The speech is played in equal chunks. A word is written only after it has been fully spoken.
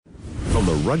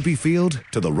the rugby field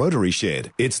to the Rotary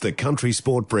Shed, it's the Country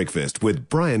Sport Breakfast with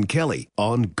Brian Kelly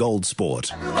on Gold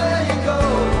Sport. Everywhere you go,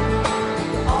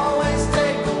 always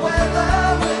take the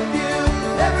weather with you.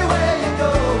 Everywhere you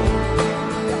go,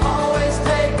 you always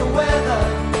take the weather.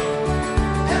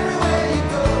 Everywhere you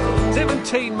go.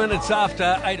 17 minutes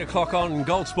after 8 o'clock on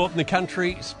Gold Sport and the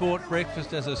Country Sport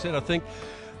Breakfast. As I said, I think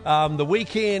the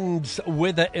weekend's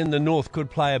weather in the north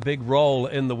could play a big role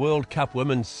in the World Cup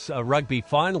Women's Rugby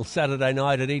Final Saturday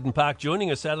night at Eden Park. Joining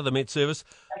us out of the Met Service,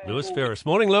 Lewis Ferris.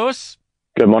 Morning, Lewis.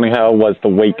 Good morning. How was the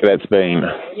week that's been?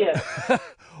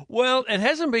 Well, it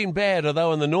hasn't been bad,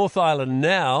 although in the North Island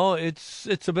now, it's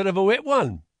a bit of a wet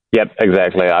one. Yep,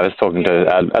 exactly. I was talking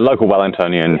to a local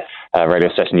Wellingtonian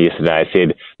radio station yesterday. I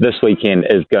said this weekend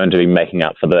is going to be making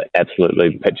up for the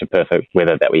absolutely picture-perfect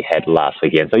weather that we had last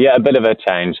weekend. So, yeah, a bit of a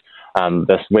change.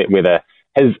 This wet weather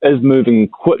is moving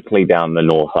quickly down the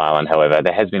North Island, however.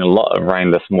 There has been a lot of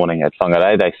rain this morning at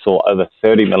Whangarei. They saw over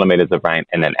 30 millimetres of rain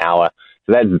in an hour.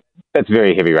 So that's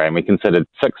very heavy rain. We considered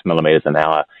 6 millimetres an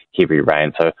hour heavy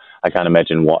rain. So I can't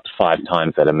imagine what 5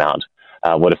 times that amount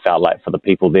would have felt like for the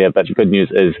people there. But the good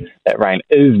news is that rain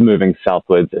is moving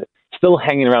southwards. Still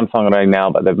hanging around Whangarei now,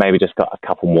 but they've maybe just got a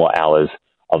couple more hours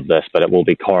of this. But it will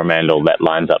be Coromandel that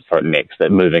lines up for it next,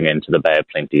 that moving into the Bay of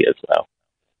Plenty as well.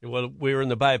 Well, we're in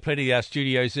the Bay of Plenty, our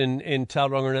studios in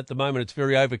Tauranga, and at the moment it's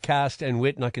very overcast and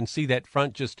wet, and I can see that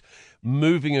front just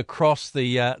moving across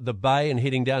the bay and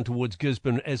heading down towards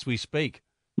Gisborne as we speak.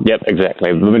 Yep,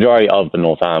 exactly. The majority of the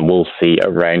North Island will see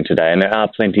a rain today, and there are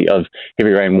plenty of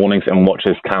heavy rain warnings and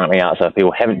watches currently out. So if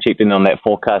people haven't checked in on that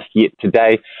forecast yet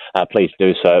today, please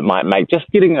do so. It might make just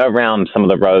getting around some of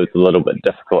the roads a little bit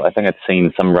difficult. I think I've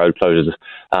seen some road closures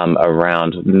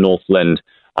around Northland,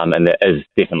 and there is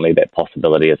definitely that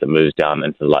possibility as it moves down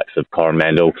into the likes of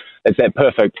Coromandel. It's that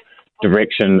perfect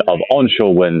direction of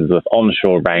onshore winds with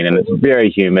onshore rain, and it's very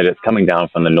humid. It's coming down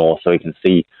from the north, so we can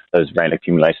see those rain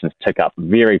accumulations tick up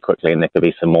very quickly, and there could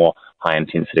be some more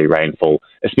high-intensity rainfall,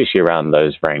 especially around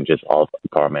those ranges of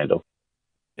Coromandel.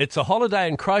 It's a holiday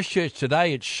in Christchurch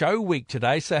today. It's show week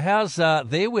today, so how's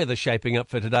their weather shaping up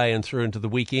for today and through into the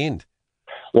weekend?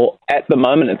 Well, at the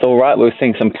moment, it's all right. We're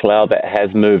seeing some cloud that has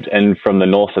moved in from the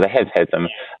north, so they have had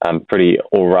some pretty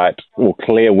all right or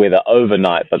clear weather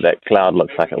overnight, but that cloud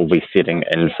looks like it will be setting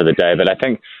in for the day. But I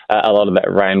think a lot of that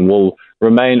rain will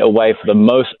remain away for the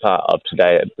most part of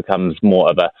today. It becomes more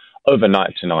of a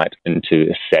overnight tonight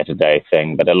into a Saturday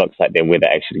thing, but it looks like their weather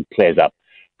actually clears up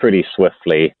pretty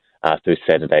swiftly through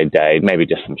Saturday day. Maybe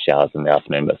just some showers in the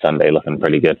afternoon, but Sunday looking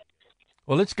pretty good.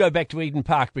 Well, let's go back to Eden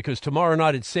Park because tomorrow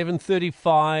night at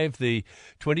 7:35, the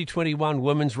 2021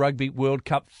 Women's Rugby World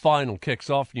Cup final kicks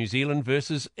off, New Zealand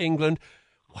versus England.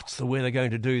 What's the weather going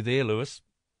to do there, Lewis?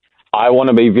 I want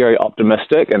to be very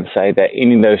optimistic and say that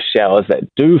any of those showers that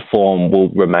do form will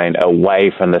remain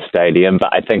away from the stadium.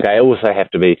 But I think I also have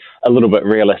to be a little bit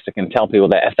realistic and tell people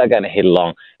that if they're going to head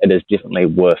along, it is definitely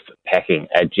worth packing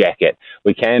a jacket.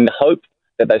 We can hope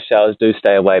that those showers do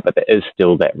stay away, but there is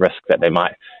still that risk that they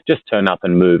might just turn up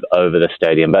and move over the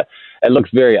stadium. But it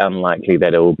looks very unlikely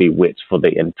that it will be wet for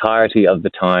the entirety of the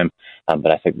time.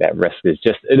 But I think that risk is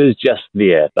just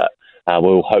there. But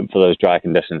we'll hope for those dry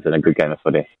conditions and a good game of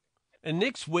footy. And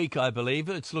next week, I believe,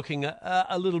 it's looking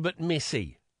a little bit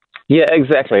messy. Yeah,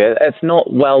 exactly. It's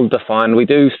not well defined. We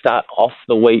do start off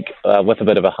the week with a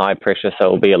bit of a high pressure, so it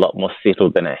will be a lot more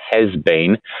settled than it has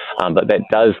been. But that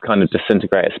does kind of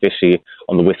disintegrate, especially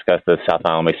on the west coast of the South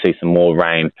Island. We see some more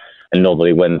rain and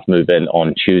northerly winds move in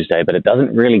on Tuesday, but it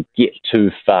doesn't really get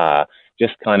too far.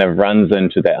 Just kind of runs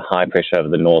into that high pressure over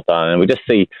the North Island. And we just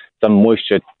see some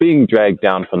moisture being dragged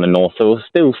down from the north, so we'll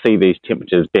still see these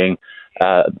temperatures being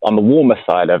on the warmer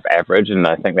side of average, and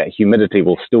I think that humidity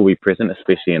will still be present,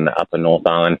 especially in the upper North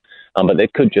Island, but there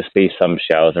could just be some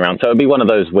showers around. So it'll be one of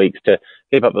those weeks to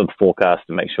keep up with the forecast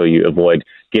and make sure you avoid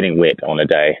getting wet on a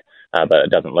day, but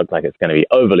it doesn't look like it's going to be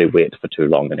overly wet for too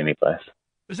long in any place.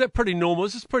 Is that pretty normal?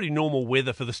 Is this pretty normal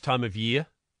weather for this time of year?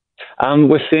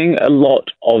 We're seeing a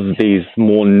lot of these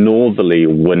more northerly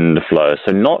wind flows,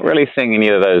 so not really seeing any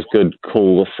of those good,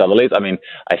 cool southerlies. I mean,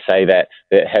 I say that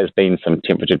there has been some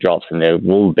temperature drops, and there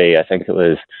will be. I think it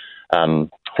was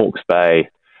Hawke's Bay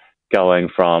going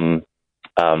from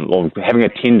or having a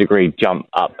 10-degree jump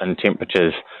up in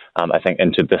temperatures, I think,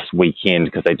 into this weekend,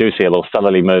 because they do see a little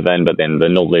southerly move in, but then the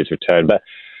northerlies return. But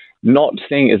not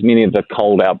seeing as many of the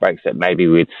cold outbreaks that maybe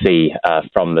we'd see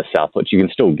from the south, which you can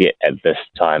still get at this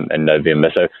time in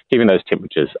November. So keeping those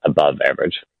temperatures above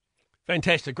average.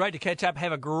 Fantastic. Great to catch up.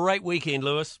 Have a great weekend,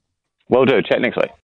 Lewis. Will do. Chat next week.